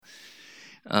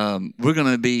We're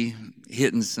going to be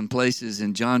hitting some places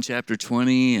in John chapter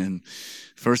 20 and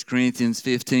 1 Corinthians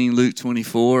 15, Luke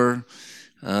 24,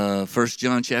 1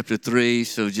 John chapter 3.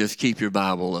 So just keep your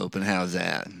Bible open. How's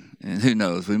that? And who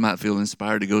knows, we might feel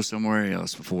inspired to go somewhere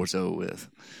else before it's over with.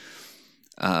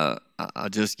 I'll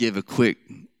just give a quick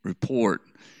report.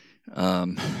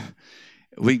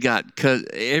 We got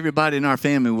everybody in our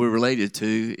family we're related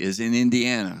to is in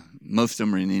Indiana. Most of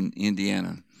them are in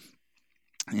Indiana.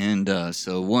 And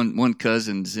so one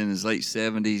cousin's in his late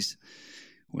 70s.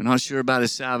 We're not sure about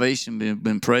his salvation.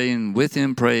 Been praying with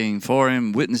him, praying for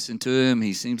him, witnessing to him.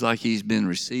 He seems like he's been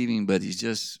receiving, but he's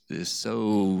just is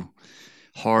so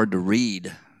hard to read.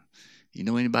 You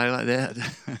know anybody like that?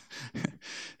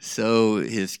 So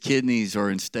his kidneys are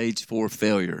in stage 4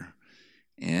 failure.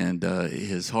 And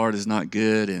his heart is not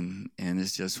good, and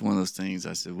it's just one of those things.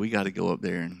 I said, we got to go up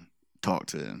there and talk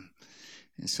to him.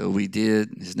 And so we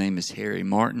did. His name is Harry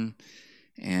Martin,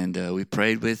 and we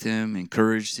prayed with him,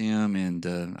 encouraged him, and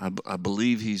I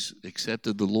believe he's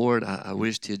accepted the Lord. I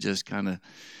wished he'd just kind of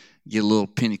get a little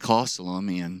Pentecostal on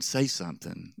me and say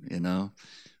something, you know.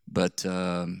 But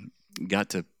got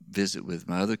to visit with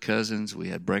my other cousins. We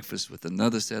had breakfast with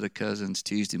another set of cousins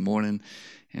Tuesday morning,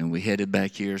 and we headed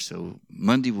back here. So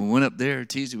Monday we went up there.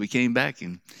 Tuesday we came back,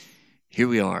 and here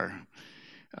we are.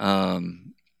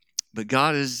 But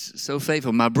God is so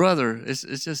faithful. My brother, it's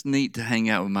just neat to hang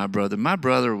out with my brother. My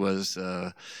brother was,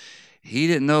 he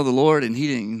didn't know the Lord, and he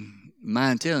didn't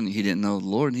mind telling you he didn't know the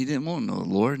Lord, and he didn't want to know the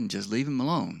Lord, and just leave him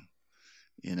alone.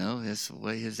 You know, that's the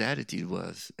way his attitude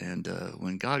was. And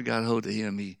when God got a hold of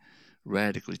him, he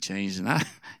radically changed. And I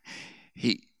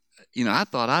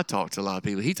thought I talked to a lot of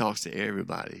people. He talks to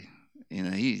everybody. You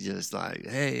know, he's just like,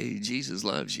 hey, Jesus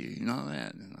loves you, you know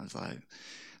that. And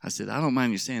I said, I don't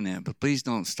mind you saying that, but please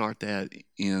don't start that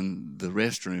in the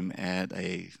restroom at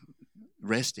a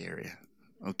rest area,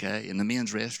 okay? In the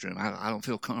men's restroom. I don't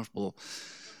feel comfortable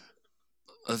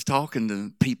of talking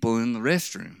to people in the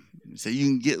restroom. So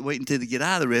you can wait until they get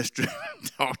out of the restroom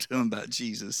and talk to them about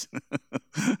Jesus.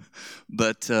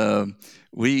 But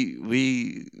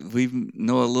we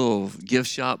know a little gift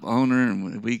shop owner,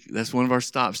 and that's one of our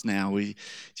stops now. We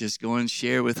just go and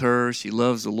share with her. She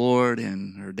loves the Lord,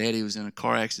 and her daddy was in a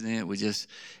car accident. We just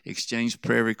exchanged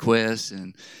prayer requests,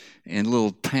 and in a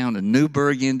little town of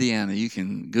Newburgh, Indiana. You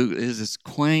can Google. It's this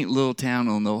quaint little town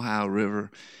on the Ohio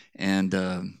River, and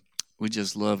we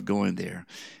just love going there.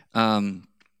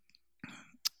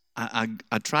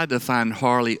 I tried to find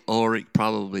Harley Ulrich.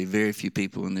 Probably very few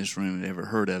people in this room had ever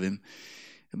heard of him.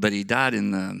 But he died in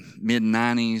the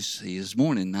mid-'90s. He was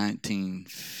born in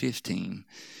 1915.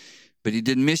 But he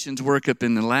did missions work up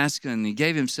in Alaska, and he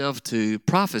gave himself to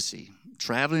prophecy,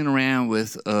 traveling around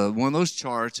with one of those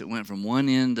charts that went from one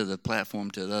end of the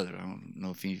platform to the other. I don't know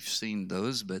if you've seen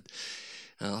those, but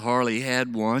Harley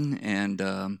had one,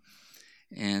 and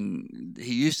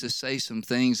he used to say some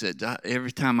things that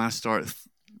every time I start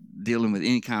dealing with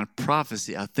any kind of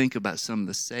prophecy, I think about some of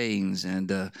the sayings,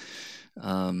 and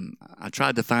I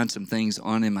tried to find some things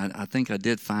on him. I think I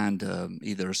did find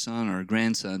either a son or a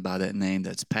grandson by that name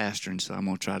that's pastoring, so I'm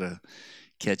going to try to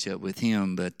catch up with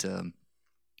him. But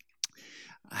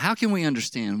how can we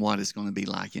understand what it's going to be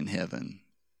like in heaven?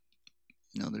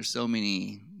 You know, there's so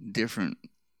many different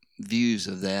views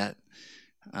of that.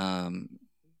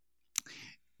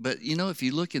 But, you know, if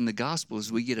you look in the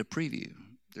Gospels, we get a preview.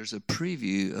 There's a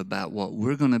preview about what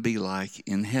we're going to be like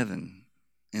in heaven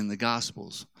in the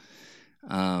Gospels.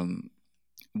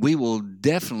 We will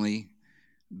definitely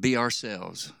be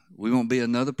ourselves. We won't be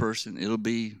another person. It'll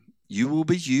be, you will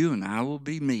be you and I will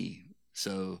be me.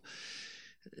 So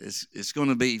it's going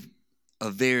to be a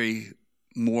very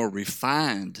more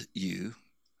refined you.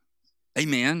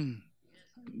 Amen.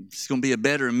 It's going to be a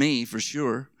better me for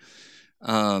sure.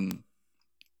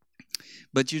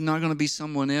 But you're not going to be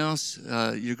someone else.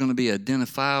 You're going to be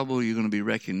identifiable. You're going to be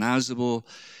recognizable.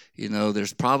 You know,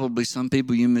 there's probably some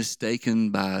people you mistaken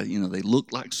by, you know, they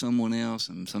look like someone else,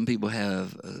 and some people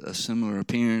have a similar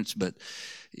appearance, but,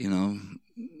 you know,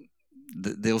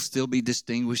 they'll still be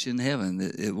distinguished in heaven.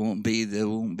 There won't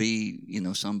be, you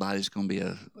know, somebody's going to be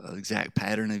an exact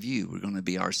pattern of you. We're going to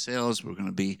be ourselves. We're going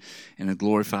to be in a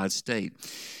glorified state.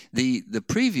 The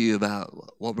preview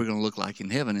about what we're going to look like in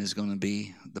heaven is going to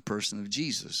be the person of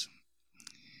Jesus.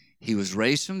 He was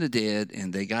raised from the dead,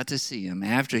 and they got to see him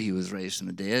after he was raised from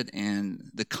the dead. And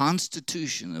the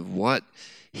constitution of what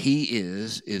he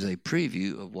is a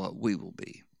preview of what we will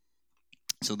be.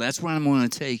 So that's where I'm going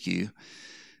to take you.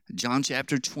 John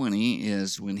chapter 20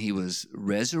 is when he was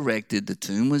resurrected, the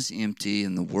tomb was empty,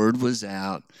 and the word was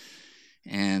out.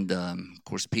 And, of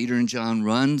course, Peter and John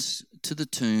runs to the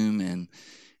tomb,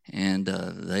 And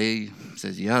they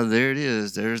said, yeah, there it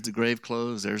is. There's the grave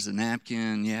clothes. There's the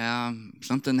napkin. Yeah,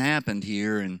 something happened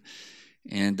here.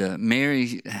 And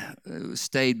Mary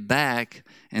stayed back,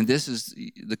 and this is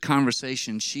the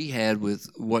conversation she had with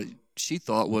what she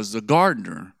thought was the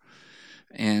gardener.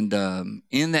 And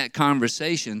in that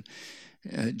conversation,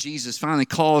 Jesus finally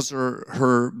calls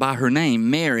her by her name,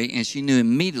 Mary, and she knew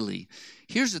immediately.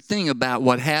 Here's the thing about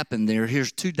what happened there.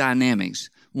 Here's two dynamics.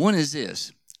 One is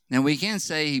this. Now, we can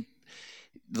say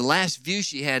the last view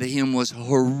she had of him was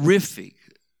horrific,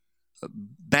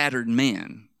 battered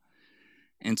man.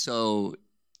 And so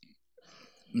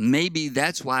maybe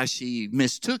that's why she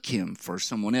mistook him for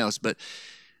someone else. But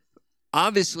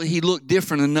obviously he looked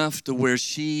different enough to where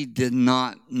she did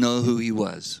not know who he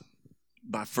was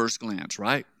by first glance,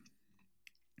 right?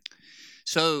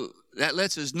 So that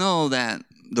lets us know that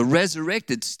the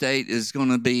resurrected state is going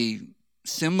to be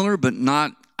similar but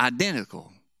not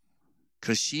identical.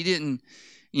 Because she didn't,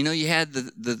 you had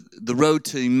the road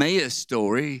to Emmaus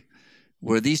story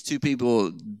where these two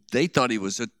people, they thought he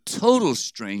was a total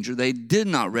stranger. They did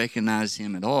not recognize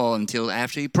him at all until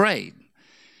after he prayed.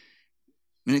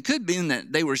 And it could have been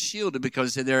that they were shielded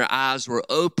because their eyes were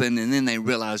open and then they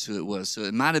realized who it was. So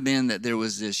it might have been that there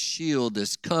was this shield,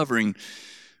 this covering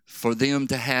for them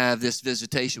to have this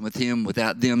visitation with him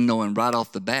without them knowing right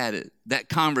off the bat. That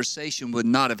conversation would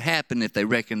not have happened if they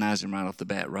recognized him right off the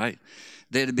bat, right?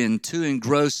 They'd have been too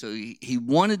engrossed. So he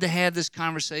wanted to have this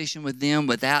conversation with them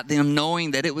without them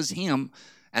knowing that it was him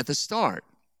at the start.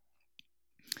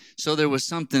 So there was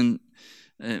something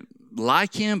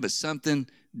like him, but something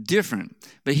different.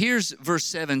 But here's verse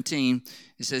 17.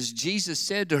 It says, Jesus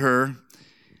said to her,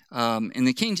 and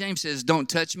the King James says, don't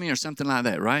touch me, or something like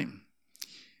that, right?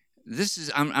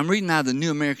 I'm reading out of the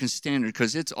New American Standard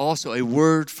because it's also a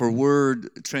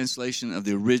word-for-word translation of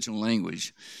the original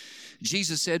language.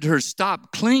 Jesus said to her,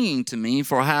 stop clinging to me,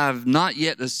 for I have not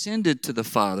yet ascended to the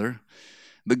Father.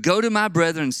 But go to my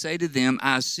brethren and say to them,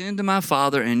 I ascend to my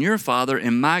Father and your Father,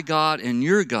 and my God and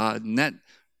your God. And that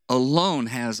alone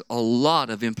has a lot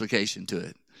of implication to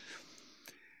it.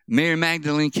 Mary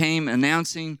Magdalene came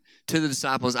announcing to the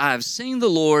disciples, I have seen the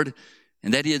Lord,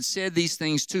 and that he had said these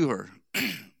things to her.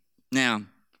 Now,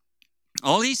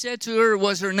 all he said to her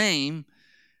was her name,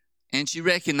 and she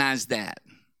recognized that.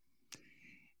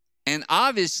 And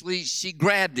obviously, she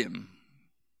grabbed him.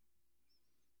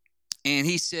 And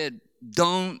he said,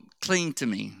 don't cling to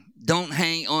me. Don't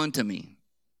hang on to me.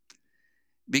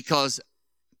 Because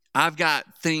I've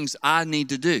got things I need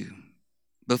to do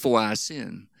before I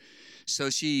sin.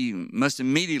 So she must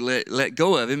immediately let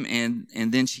go of him. And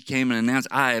then she came and announced,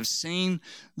 I have seen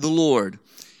the Lord.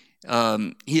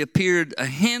 He appeared a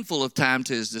handful of times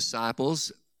to his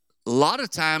disciples. A lot of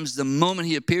times, the moment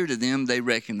he appeared to them, they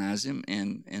recognized him,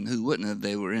 and who wouldn't have?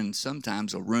 They were in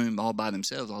sometimes a room all by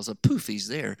themselves. Also, poof, he's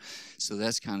there. So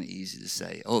that's kind of easy to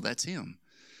say, oh, that's him.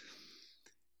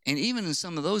 And even in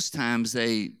some of those times,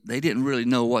 they didn't really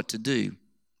know what to do.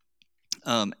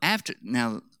 After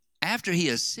he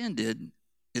ascended,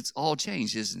 it's all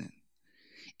changed, isn't it?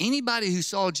 Anybody who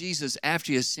saw Jesus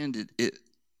after he ascended,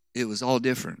 it was all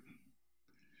different.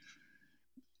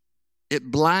 It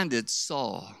blinded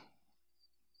Saul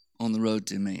on the road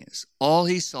to Emmaus. All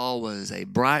he saw was a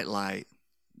bright light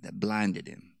that blinded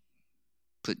him,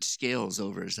 put scales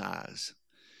over his eyes.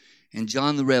 And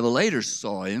John the Revelator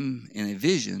saw him in a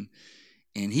vision,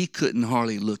 and he couldn't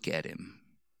hardly look at him.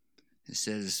 It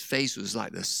says his face was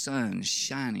like the sun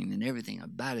shining, and everything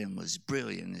about him was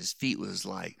brilliant. His feet was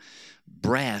like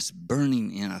brass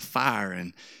burning in a fire,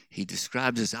 and he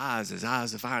described his eyes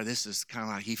of fire. This is kind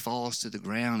of like he falls to the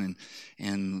ground,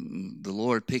 and the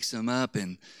Lord picks him up,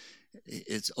 and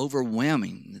it's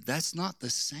overwhelming. That's not the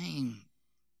same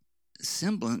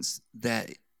semblance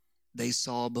that they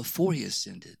saw before he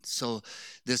ascended. So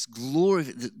this glory,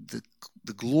 the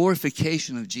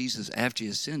glorification of Jesus after he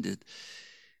ascended,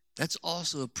 that's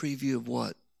also a preview of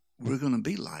what we're going to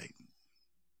be like.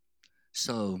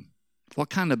 So what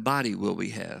kind of body will we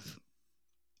have?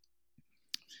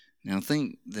 Now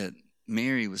think that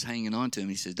Mary was hanging on to him.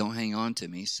 He said, don't hang on to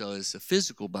me. So it's a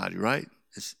physical body, right?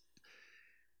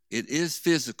 It is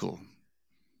physical.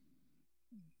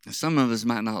 Now, some of us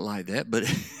might not like that, but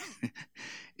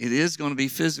it is going to be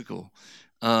physical.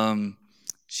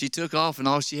 She took off, and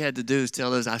all she had to do is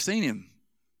tell us, I've seen him.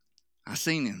 I've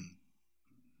seen him.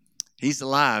 He's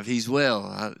alive. He's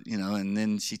well. And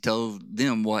then she told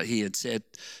them what he had said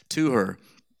to her.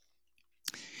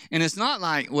 And it's not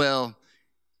like, well,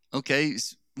 okay,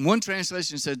 one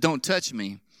translation said, don't touch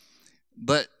me.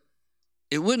 But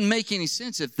it wouldn't make any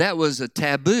sense if that was a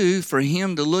taboo for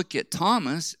him to look at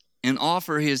Thomas and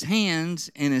offer his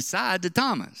hands and his side to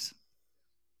Thomas.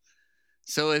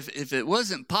 So if it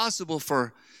wasn't possible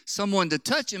for someone to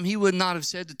touch him, he would not have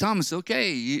said to Thomas,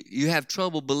 okay, you have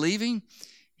trouble believing?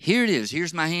 Here it is.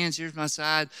 Here's my hands. Here's my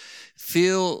side.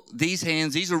 Feel these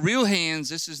hands. These are real hands.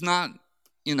 This is not,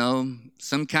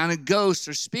 some kind of ghost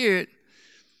or spirit.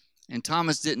 And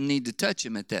Thomas didn't need to touch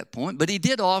him at that point, but he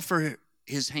did offer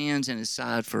his hands and his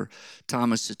side for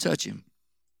Thomas to touch him.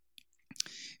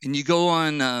 And you go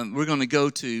on, we're going to go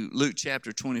to Luke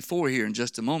chapter 24 here in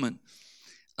just a moment.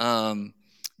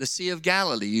 The Sea of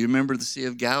Galilee. You remember the Sea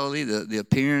of Galilee, the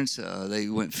appearance? They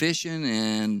went fishing,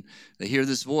 and they hear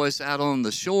this voice out on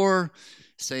the shore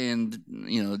saying,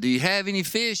 do you have any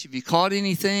fish? Have you caught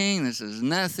anything? And they says,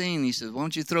 nothing. And he says, why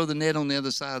don't you throw the net on the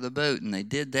other side of the boat? And they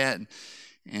did that,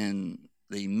 and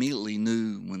they immediately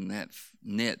knew when that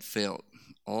net felt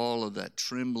all of that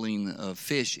trembling of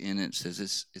fish in it, says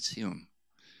it's him.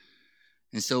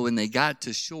 And so when they got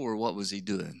to shore, what was he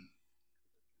doing?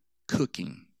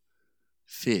 Cooking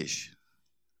fish.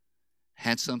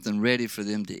 Had something ready for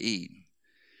them to eat.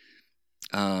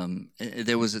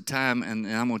 There was a time,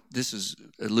 and this is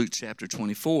Luke chapter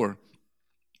 24,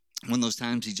 one of those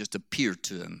times he just appeared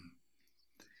to him.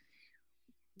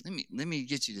 Let me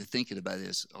get you to thinking about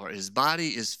this. His body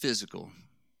is physical,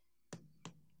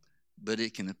 but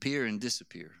it can appear and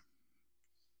disappear.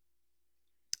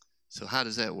 So how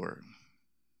does that work?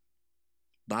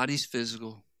 Body's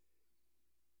physical,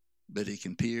 but it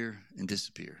can appear and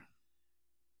disappear.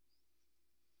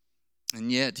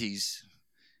 And yet he's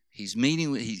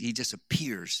meeting with, he just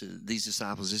appears to these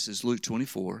disciples. This is Luke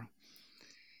 24.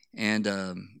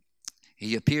 And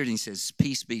he appeared and he says,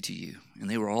 peace be to you. And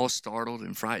they were all startled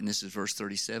and frightened. This is verse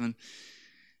 37.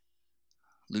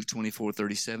 Luke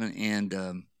 24:37.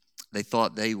 And they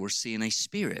thought they were seeing a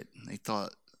spirit. They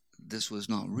thought this was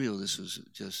not real. This was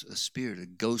just a spirit, a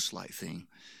ghost-like thing.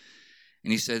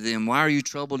 And he said to them, why are you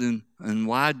troubled and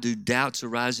why do doubts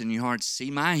arise in your hearts? See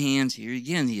my hands. Here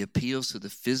again, he appeals to the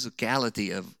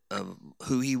physicality of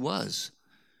who he was.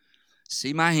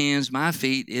 See my hands, my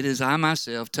feet. It is I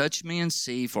myself. Touch me and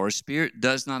see, for a spirit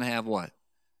does not have what?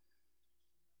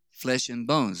 Flesh and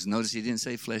bones. Notice he didn't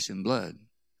say flesh and blood.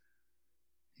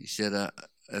 He said a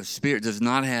spirit is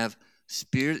not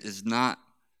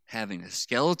having a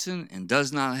skeleton and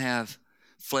does not have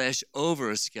flesh over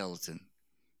a skeleton.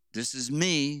 This is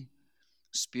me.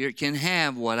 Spirit can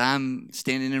have what I'm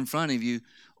standing in front of you,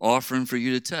 offering for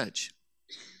you to touch.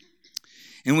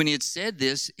 And when he had said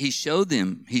this, he showed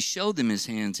them his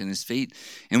hands and his feet.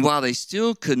 And while they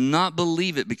still could not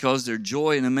believe it because of their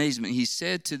joy and amazement, he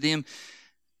said to them,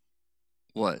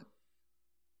 what?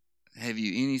 Have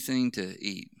you anything to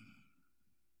eat?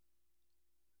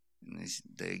 And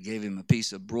they gave him a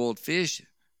piece of broiled fish,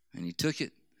 and he took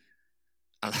it.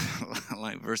 I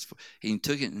like verse 4. He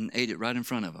took it and ate it right in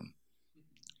front of them.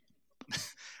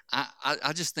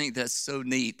 I just think that's so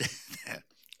neat.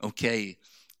 Okay,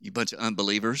 you bunch of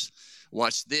unbelievers,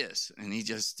 watch this. And he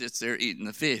just sits there eating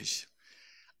the fish.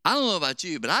 I don't know about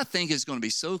you, but I think it's going to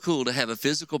be so cool to have a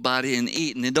physical body and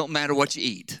eat, and it don't matter what you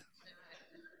eat.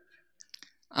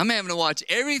 I'm having to watch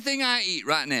everything I eat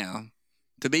right now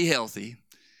to be healthy,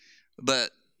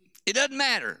 but it doesn't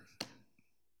matter.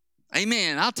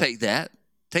 Amen. I'll take that.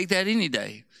 Take that any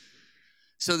day.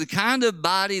 So the kind of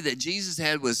body that Jesus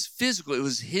had was physical. It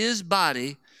was his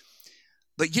body.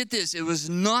 But get this, it was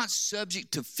not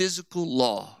subject to physical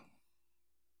law.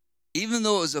 Even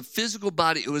though it was a physical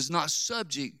body, it was not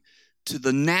subject to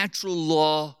the natural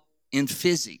law in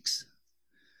physics.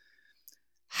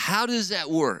 How does that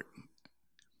work?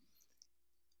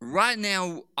 Right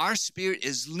now, our spirit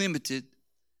is limited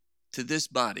to this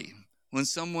body. When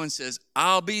someone says,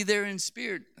 I'll be there in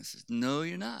spirit, I says, no,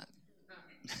 you're not.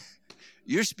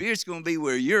 Your spirit's going to be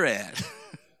where you're at.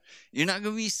 You're not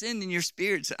going to be sending your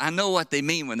spirits. I know what they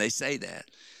mean when they say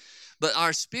that. But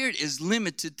our spirit is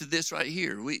limited to this right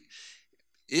here.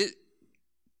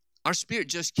 Our spirit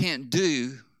just can't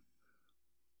do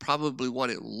probably what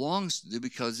it longs to do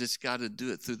because it's got to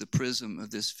do it through the prism of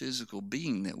this physical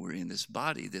being that we're in, this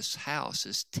body, this house,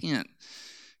 this tent.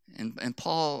 And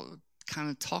Paul kind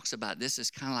of talks about this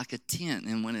as kind of like a tent,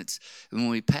 and when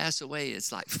we pass away,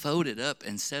 it's like folded up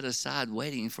and set aside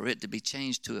waiting for it to be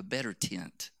changed to a better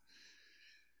tent,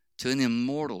 to an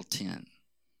immortal tent.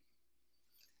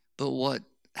 But what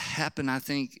happened, I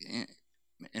think,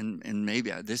 and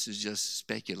maybe this is just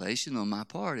speculation on my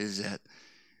part, is that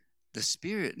the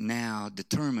spirit now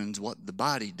determines what the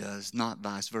body does, not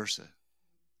vice versa.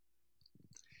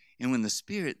 And when the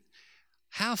spirit,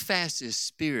 how fast is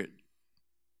spirit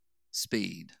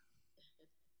speed?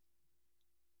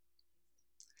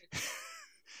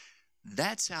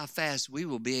 that's how fast we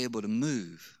will be able to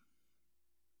move.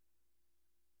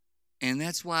 And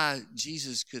that's why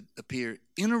Jesus could appear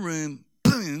in a room,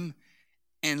 boom,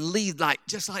 and leave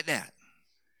just like that.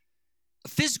 A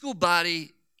physical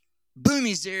body, boom,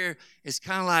 he's there. It's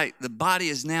kind of like the body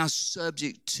is now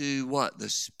subject to what the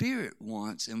Spirit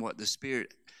wants and what the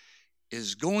Spirit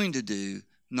is going to do,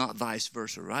 not vice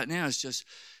versa. Right now, it's just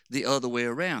the other way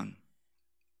around.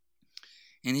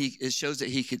 And it shows that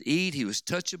he could eat. He was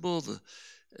touchable.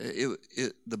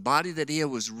 The body that he had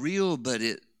was real, but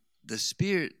the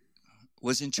Spirit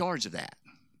was in charge of that.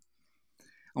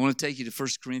 I want to take you to 1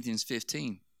 Corinthians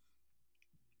 15.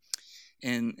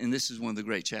 And this is one of the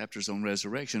great chapters on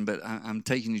resurrection, but I'm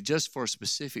taking you just for a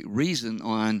specific reason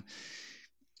on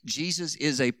Jesus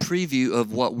is a preview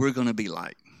of what we're going to be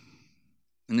like.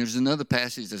 And there's another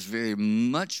passage that's very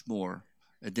much more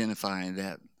identifying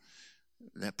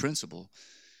that principle.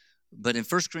 But in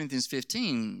 1 Corinthians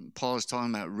 15, Paul is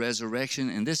talking about resurrection,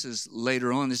 and this is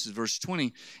later on, this is verse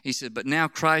 20. He said, but now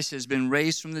Christ has been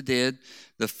raised from the dead,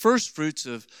 the first fruits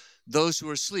of those who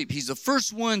are asleep. He's the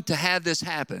first one to have this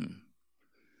happen.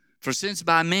 For since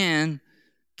by man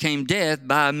came death,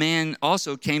 by man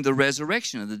also came the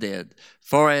resurrection of the dead.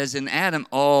 For as in Adam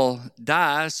all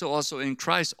die, so also in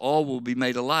Christ all will be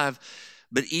made alive,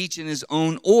 but each in his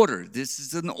own order. This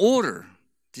is an order.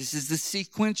 This is the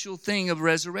sequential thing of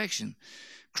resurrection.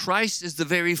 Christ is the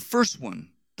very first one,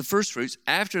 the first fruits.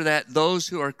 After that, those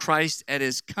who are Christ at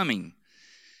his coming.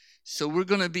 So we're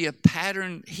going to be a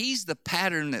pattern. He's the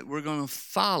pattern that we're going to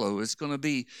follow. It's going to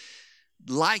be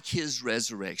like his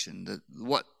resurrection.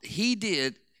 What he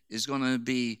did is going to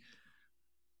be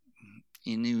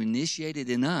initiated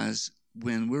in us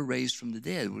when we're raised from the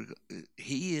dead.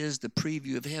 He is the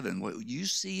preview of heaven. What you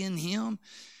see in him,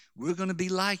 we're going to be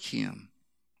like him.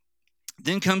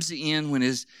 Then comes the end when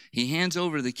he hands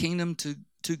over the kingdom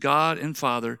to God and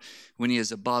Father, when he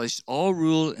has abolished all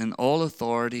rule and all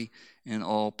authority and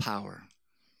all power.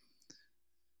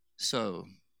 So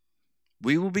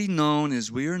we will be known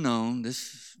as we are known.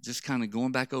 This just kind of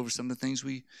going back over some of the things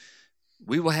we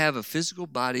will have a physical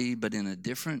body, but in a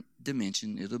different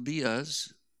dimension. It'll be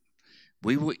us.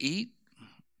 We will eat.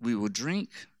 We will drink.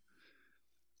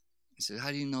 He said, how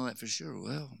do you know that for sure?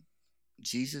 Well,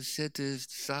 Jesus said to his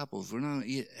disciples, we're not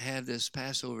going to have this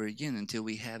Passover again until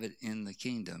we have it in the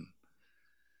kingdom.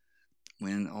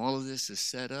 When all of this is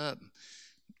set up,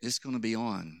 it's going to be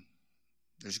on.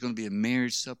 There's going to be a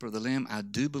marriage supper of the Lamb. I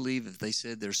do believe if they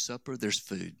said there's supper, there's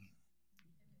food.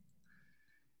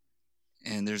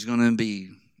 And there's going to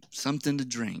be something to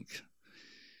drink.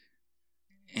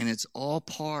 And it's all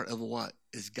part of what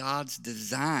is God's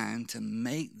design to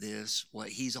make this what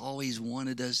he's always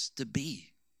wanted us to be.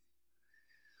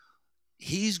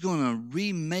 He's going to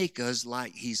remake us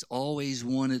like he's always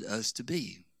wanted us to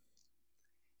be.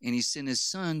 And he sent his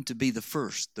son to be the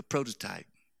first, the prototype,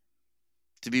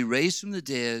 to be raised from the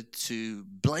dead, to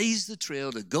blaze the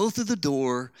trail, to go through the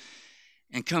door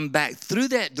and come back through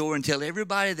that door and tell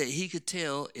everybody that he could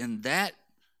tell in that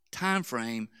time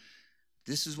frame,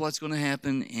 this is what's going to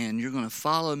happen, and you're going to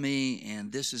follow me,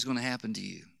 and this is going to happen to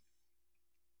you.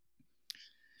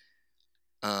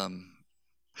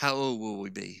 How old will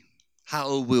we be? How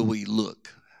old will we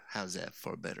look? How's that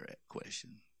for a better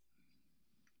question?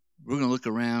 We're going to look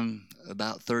around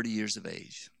about 30 years of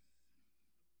age.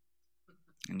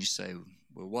 And you say,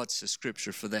 well, what's the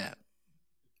scripture for that?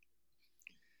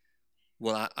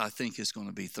 Well, I think it's going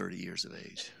to be 30 years of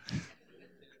age.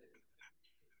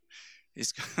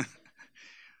 It's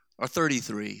or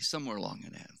 33, somewhere along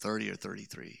in that, 30 or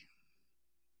 33.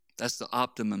 That's the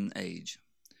optimum age.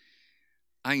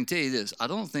 I can tell you this, I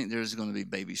don't think there's going to be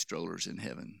baby strollers in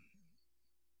heaven.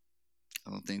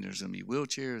 I don't think there's going to be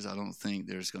wheelchairs. I don't think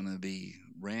there's going to be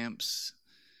ramps.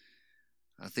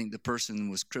 I think the person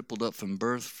was crippled up from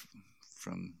birth,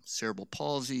 from cerebral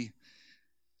palsy.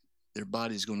 Their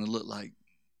body's going to look like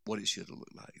what it should have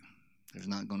looked like. There's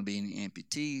not going to be any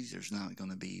amputees. There's not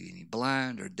going to be any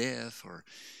blind or deaf or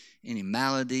any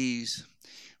maladies.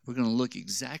 We're going to look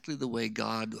exactly the way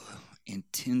God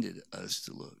intended us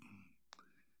to look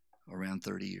around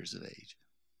 30 years of age.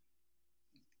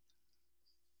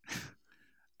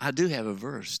 I do have a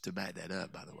verse to back that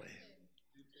up, by the way.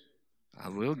 I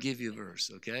will give you a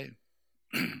verse, okay?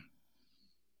 1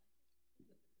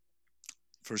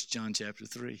 John chapter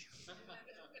 3.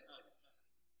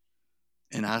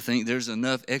 And I think there's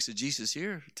enough exegesis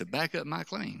here to back up my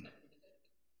claim.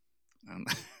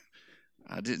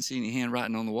 I didn't see any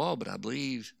handwriting on the wall, but I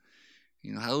believe,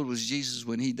 how old was Jesus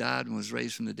when he died and was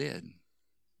raised from the dead?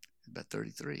 About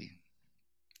 33.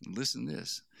 Listen to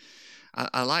this.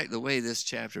 I like the way this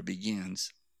chapter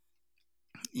begins.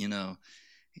 You know,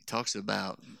 he talks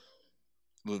about,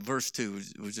 well, verse 2,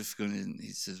 we're just going to,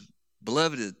 he says,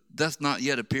 "Beloved, it doth not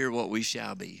yet appear what we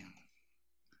shall be.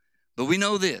 But we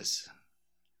know this,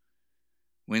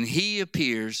 when he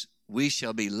appears, we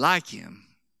shall be like him,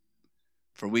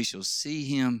 for we shall see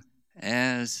him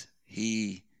as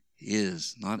he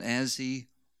is." Not as he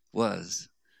was,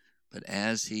 but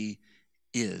as he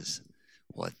is.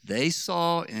 What they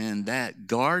saw in that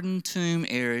garden tomb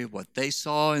area, what they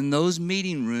saw in those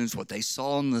meeting rooms, what they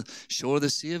saw on the shore of the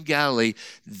Sea of Galilee,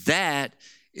 that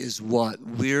is what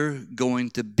we're going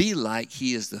to be like.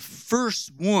 He is the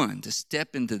first one to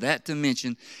step into that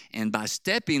dimension. And by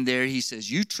stepping there, he says,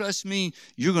 you trust me,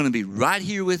 you're going to be right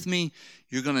here with me.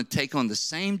 You're going to take on the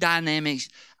same dynamics.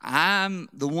 I'm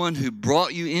the one who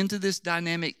brought you into this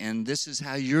dynamic, and this is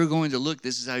how you're going to look.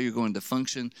 This is how you're going to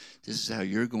function. This is how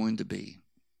you're going to be.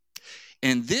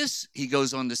 And this, he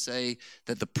goes on to say,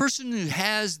 that the person who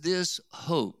has this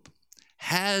hope,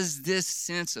 has this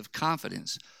sense of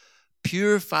confidence,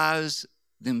 purifies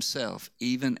themselves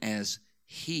even as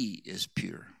he is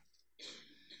pure.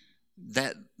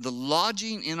 That the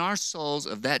lodging in our souls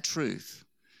of that truth,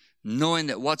 knowing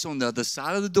that what's on the other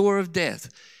side of the door of death.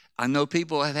 I know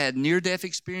people have had near-death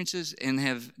experiences and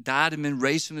have died and been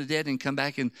raised from the dead and come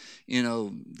back, and, you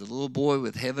know, the little boy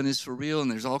with heaven is for real,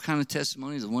 and there's all kind of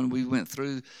testimonies. The one we went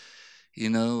through, you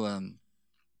know,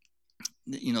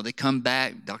 they come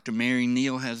back. Dr. Mary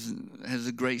Neal has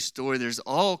a great story. There's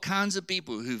all kinds of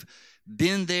people who've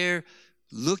been there,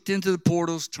 looked into the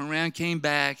portals, turned around, came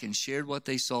back, and shared what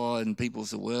they saw, and people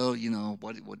said, well, you know,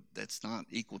 what that's not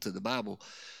equal to the Bible.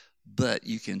 But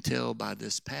you can tell by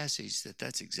this passage that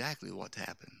that's exactly what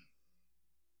happened.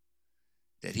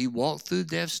 That he walked through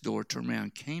death's door, turned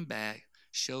around, came back,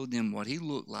 showed them what he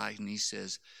looked like, and he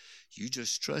says, you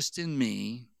just trust in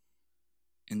me,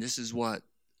 and this is what,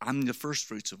 I'm the first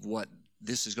fruits of what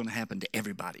this is going to happen to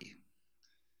everybody.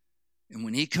 And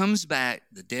when he comes back,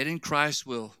 the dead in Christ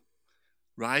will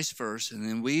rise first, and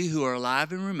then we who are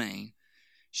alive and remain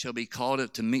shall be called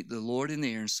up to meet the Lord in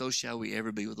the air, and so shall we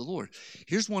ever be with the Lord.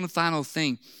 Here's one final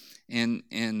thing, and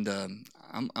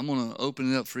I'm going to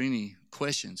open it up for any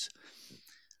questions.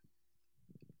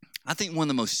 I think one of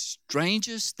the most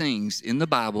strangest things in the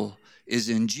Bible is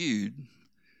in Jude,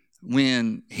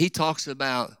 when he talks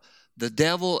about the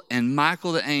devil and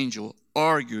Michael the angel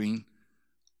arguing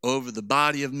over the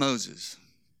body of Moses.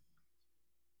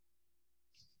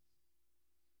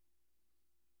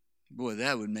 Boy,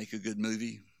 that would make a good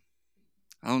movie.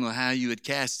 I don't know how you would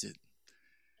cast it.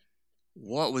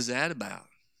 What was that about?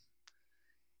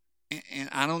 And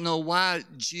I don't know why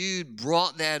Jude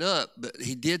brought that up, but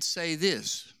he did say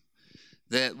this,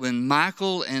 that when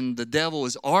Michael and the devil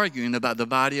was arguing about the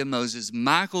body of Moses,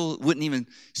 Michael wouldn't even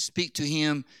speak to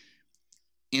him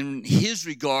in his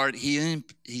regard. He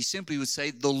simply would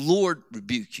say, the Lord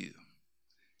rebuke you.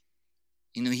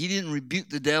 You know, he didn't rebuke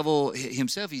the devil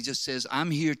himself. He just says, I'm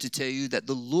here to tell you that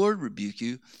the Lord rebuke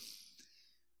you.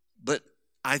 But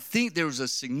I think there was a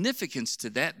significance to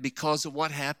that because of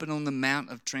what happened on the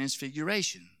Mount of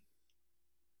Transfiguration.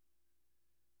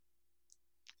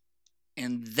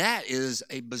 And that is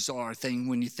a bizarre thing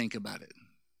when you think about it.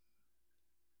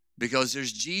 Because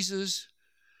there's Jesus,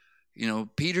 you know,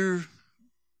 Peter,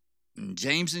 and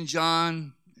James and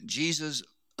John, Jesus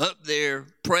up there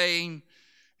praying.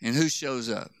 And who shows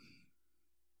up?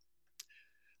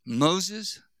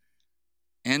 Moses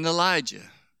and Elijah,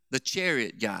 the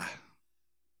chariot guy.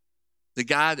 The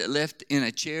guy that left in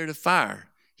a chariot of fire.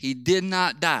 He did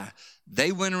not die.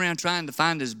 They went around trying to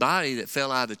find his body that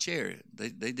fell out of the chariot.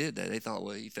 They did that. They thought,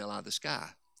 well, he fell out of the sky.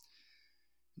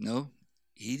 No,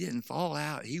 he didn't fall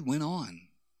out. He went on.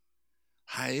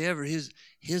 However,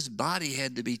 his body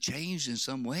had to be changed in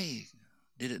some way.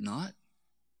 Did it not?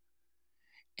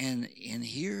 And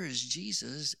here is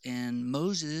Jesus, and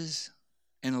Moses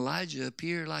and Elijah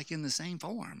appear like in the same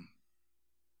form.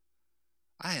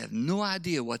 I have no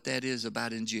idea what that is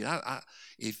about in Jude.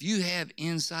 If you have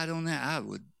insight on that, I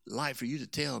would like for you to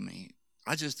tell me.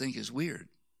 I just think it's weird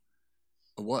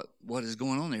what is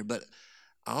going on there. But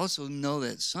I also know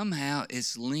that somehow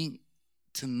it's linked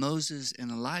to Moses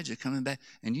and Elijah coming back.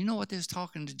 And you know what they're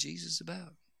talking to Jesus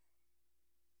about?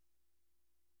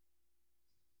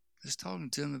 Just talking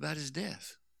to him about his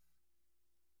death.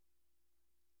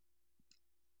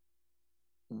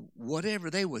 Whatever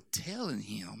they were telling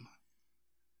him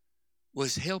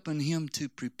was helping him to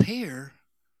prepare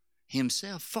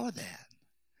himself for that.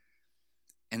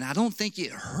 And I don't think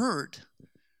it hurt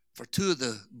for two of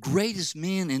the greatest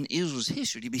men in Israel's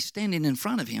history to be standing in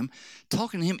front of him,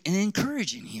 talking to him and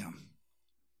encouraging him.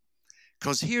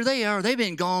 Because here they are. They've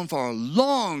been gone for a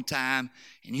long time.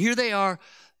 And here they are.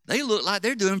 They look like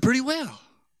they're doing pretty well.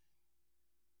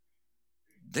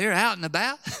 They're out and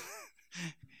about.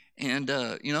 And,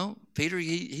 Peter,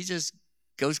 he just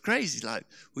goes crazy. Like,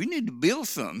 we need to build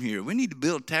something here. We need to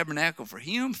build a tabernacle for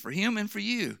him, and for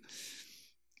you.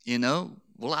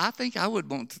 Well, I think I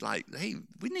would want to, hey,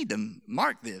 we need to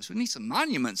mark this. We need some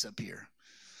monuments up here.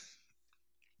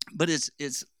 But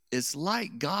it's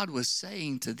like God was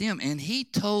saying to them, and he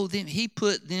told them, he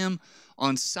put them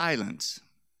on silence.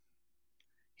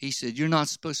 He said, you're not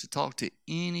supposed to talk to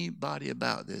anybody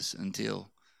about this until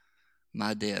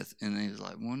my death. And he was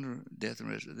like, wonder, death and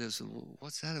resurrection. They said, well,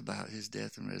 what's that about, his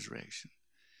death and resurrection?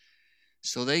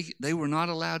 So they were not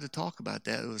allowed to talk about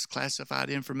that. It was classified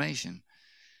information.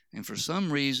 And for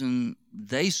some reason,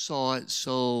 they saw it,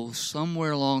 so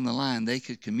somewhere along the line, they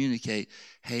could communicate,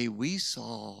 hey, we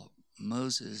saw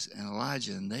Moses and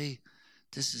Elijah, and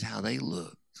this is how they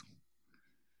looked.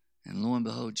 And lo and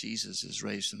behold, Jesus is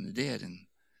raised from the dead,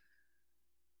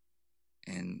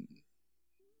 and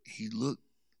he looked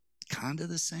kind of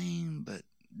the same, but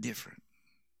different.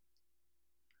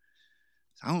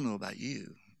 I don't know about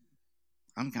you.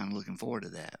 I'm kind of looking forward to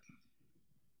that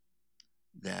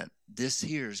this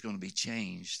here is going to be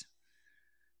changed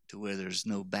to where there's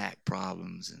no back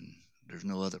problems and there's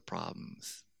no other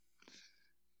problems.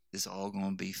 It's all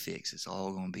going to be fixed. It's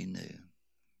all going to be new.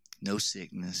 No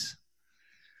sickness.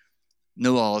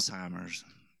 No Alzheimer's.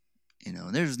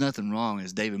 And there's nothing wrong,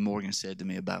 as David Morgan said to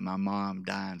me about my mom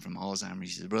dying from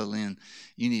Alzheimer's. He said, Brother Lynn,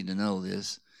 you need to know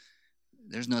this.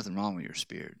 There's nothing wrong with your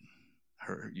spirit,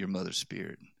 your mother's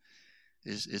spirit.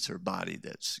 It's her body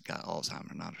that's got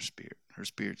Alzheimer's, not her spirit. Her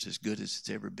spirit's as good as it's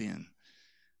ever been.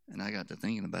 And I got to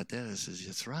thinking about that. I said,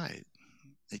 that's right.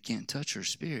 They can't touch her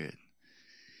spirit.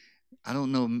 I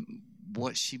don't know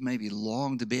what she maybe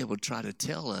longed to be able to try to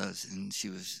tell us, and she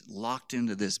was locked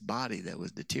into this body that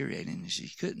was deteriorating, and she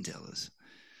couldn't tell us.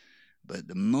 But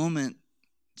the moment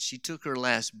she took her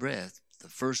last breath, the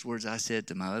first words I said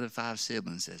to my other 5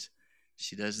 siblings says,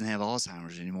 she doesn't have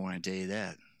Alzheimer's anymore, I tell you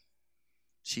that.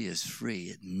 She is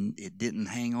free. It didn't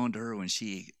hang on to her when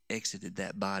she exited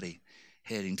that body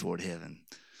heading toward heaven.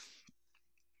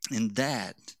 And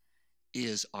that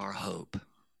is our hope.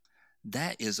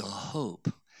 That is a hope.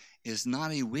 It's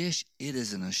not a wish. It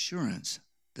is an assurance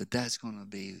that that's going to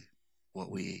be what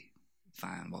we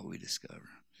find, what we discover.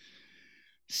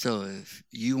 So if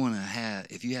you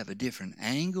have a different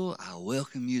angle, I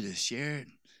welcome you to share it.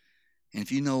 And if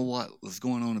you know what was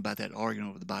going on about that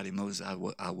argument over the body of Moses,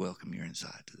 I welcome your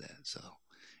insight to that. So,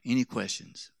 any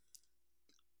questions?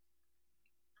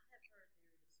 I have heard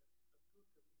there is a book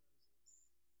of Moses, and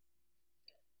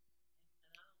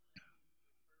I don't know who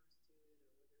refers to it, or whether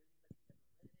anybody's ever read it,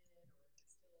 or if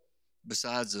it's still...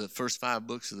 Besides the first 5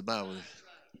 books of the Bible. Right.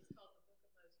 It's called the Book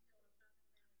of Moses. You know what I'm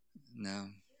talking No.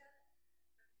 about?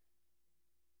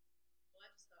 Well, I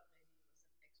just thought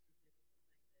maybe it was an extra biblical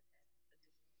thing that had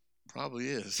additional...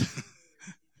 Probably is. Because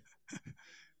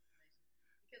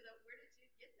where did you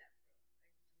get that from?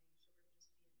 Short of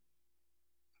just being...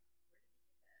 Where did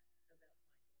you get that about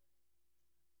Michael?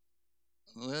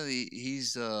 Well,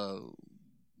 he's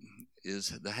is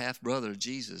the half brother of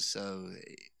Jesus, so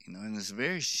and it's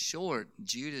very short.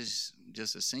 Judah's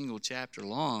just a single chapter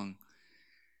long.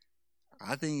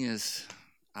 I think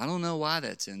I don't know why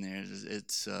that's in there.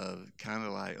 It's kind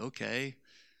of like, okay,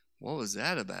 what was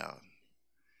that about?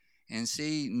 And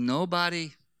see,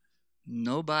 nobody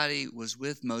was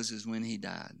with Moses when he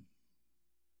died.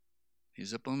 He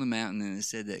was up on the mountain, and it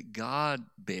said that God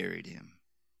buried him.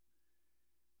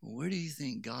 Well, where do you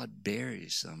think God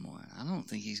buries someone? I don't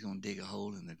think he's going to dig a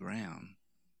hole in the ground.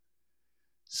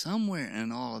 Somewhere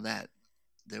in all of that,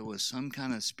 there was some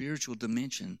kind of spiritual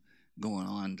dimension going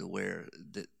on to where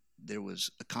there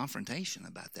was a confrontation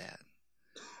about that.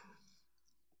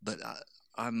 But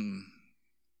I'm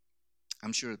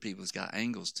sure that people's got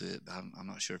angles to it, but I'm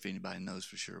not sure if anybody knows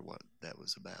for sure what that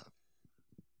was about.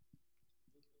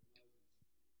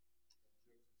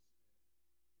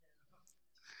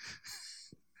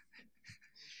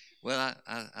 Well,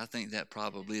 I think that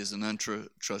probably is an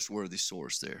untrustworthy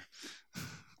source there.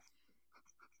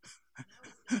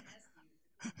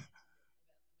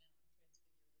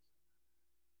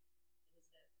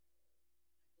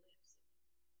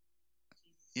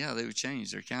 Yeah, they would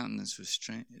change. Their countenance was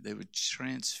they were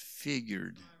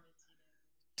transfigured,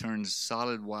 turned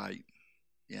solid white.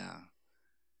 Yeah.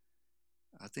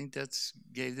 I think that's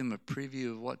gave them a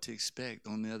preview of what to expect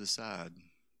on the other side.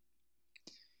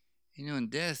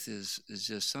 And death is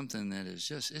just something that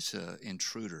is it's an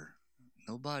intruder.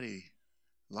 Nobody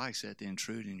likes that to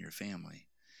intrude in your family.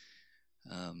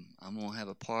 I'm going to have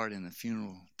a part in a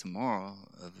funeral tomorrow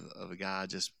of a guy I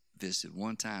just visited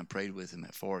one time, prayed with him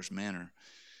at Forest Manor,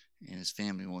 and his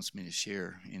family wants me to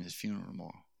share in his funeral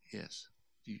tomorrow. Yes.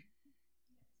 You,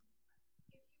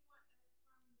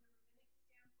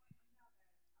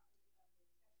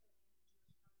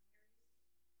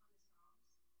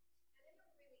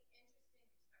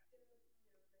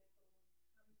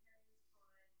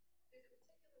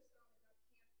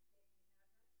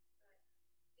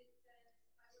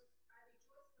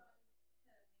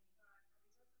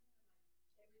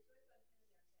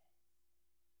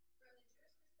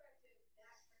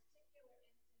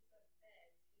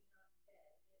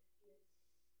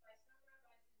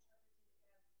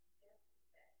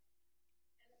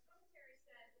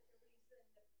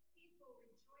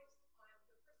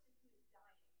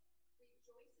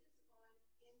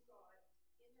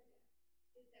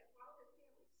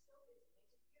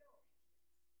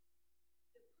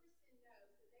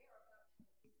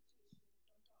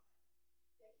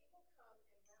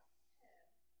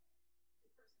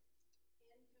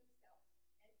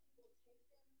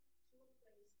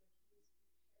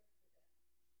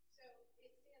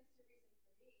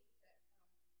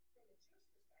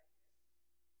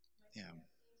 yeah.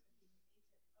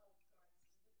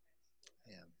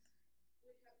 Yeah.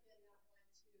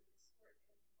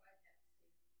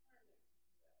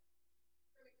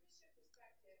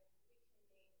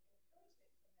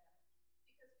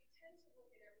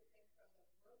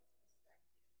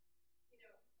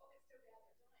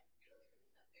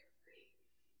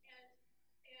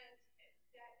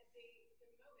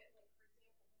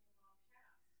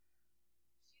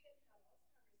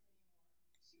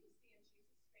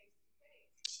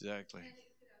 Exactly.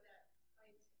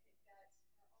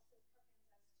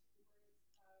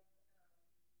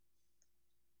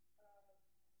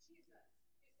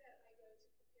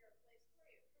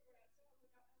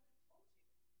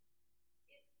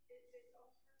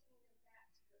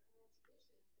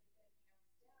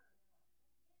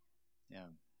 Yeah.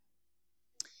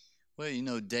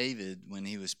 Well, David, when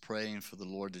he was praying for the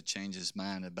Lord to change his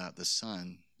mind about the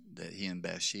son that he and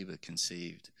Bathsheba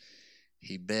conceived,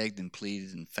 he begged and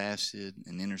pleaded and fasted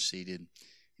and interceded,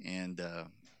 and uh,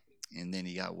 and then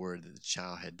he got word that the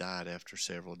child had died after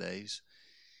several days.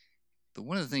 But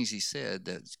one of the things he said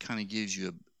that kind of gives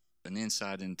you an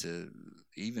insight into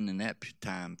even in that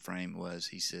time frame was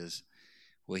he says,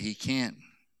 "Well, he can't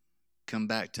come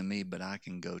back to me, but I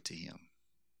can go to him."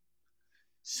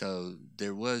 So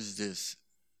there was this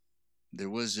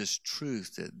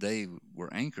truth that they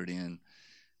were anchored in,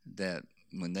 that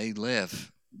when they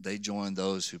left, they joined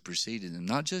those who preceded them,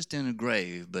 not just in a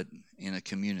grave, but in a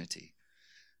community.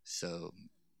 So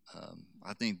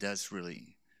I think that's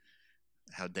really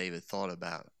how David thought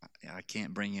about, I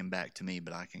can't bring him back to me,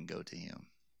 but I can go to him.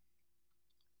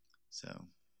 So,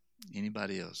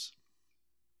 anybody else?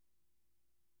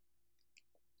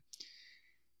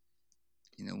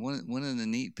 One of the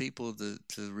neat people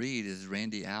to read is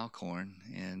Randy Alcorn,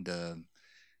 and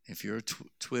if you're a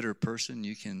Twitter person,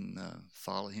 you can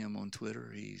follow him on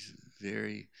Twitter. He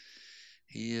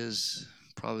is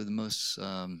probably the most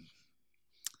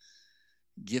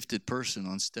gifted person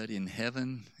on studying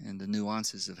heaven and the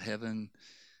nuances of heaven,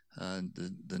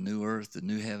 the new earth, the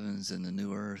new heavens, and the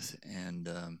new earth. And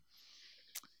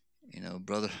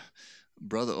brother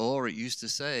Ulrich used to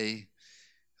say,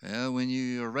 well, when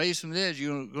you are raised from the dead,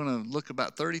 you're going to look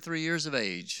about 33 years of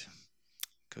age,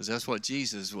 because that's what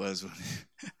Jesus was when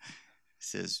he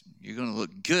says you're going to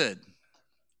look good.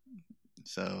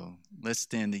 So let's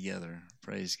stand together.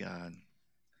 Praise God.